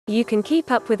You can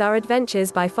keep up with our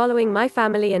adventures by following my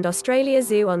family and Australia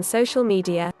Zoo on social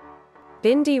media.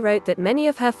 Bindi wrote that many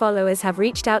of her followers have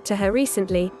reached out to her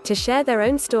recently, to share their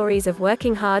own stories of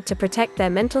working hard to protect their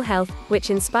mental health, which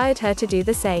inspired her to do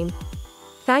the same.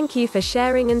 Thank you for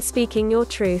sharing and speaking your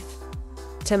truth.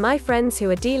 To my friends who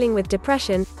are dealing with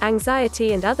depression,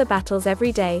 anxiety and other battles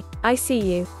every day, I see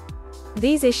you.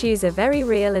 These issues are very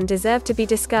real and deserve to be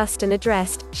discussed and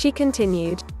addressed, she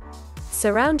continued.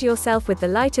 Surround yourself with the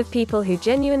light of people who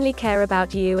genuinely care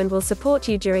about you and will support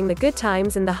you during the good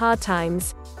times and the hard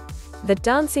times. The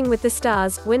Dancing with the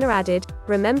Stars winner added,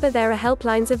 remember there are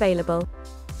helplines available.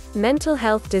 Mental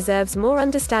health deserves more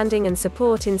understanding and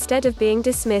support instead of being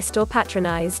dismissed or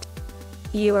patronized.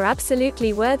 You are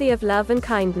absolutely worthy of love and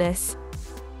kindness.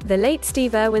 The late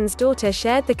Steve Irwin's daughter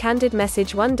shared the candid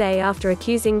message one day after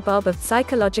accusing Bob of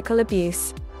psychological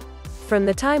abuse. From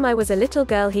the time I was a little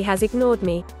girl he has ignored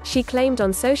me, she claimed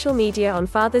on social media on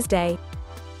Father's Day.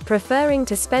 Preferring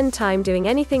to spend time doing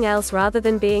anything else rather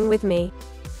than being with me.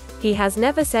 He has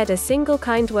never said a single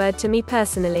kind word to me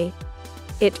personally.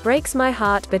 It breaks my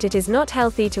heart, but it is not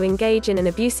healthy to engage in an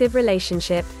abusive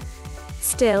relationship.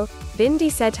 Still,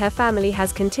 Bindi said her family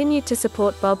has continued to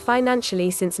support Bob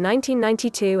financially since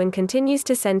 1992 and continues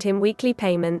to send him weekly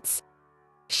payments.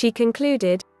 She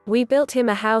concluded, we built him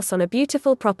a house on a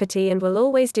beautiful property and will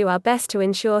always do our best to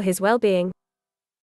ensure his well-being.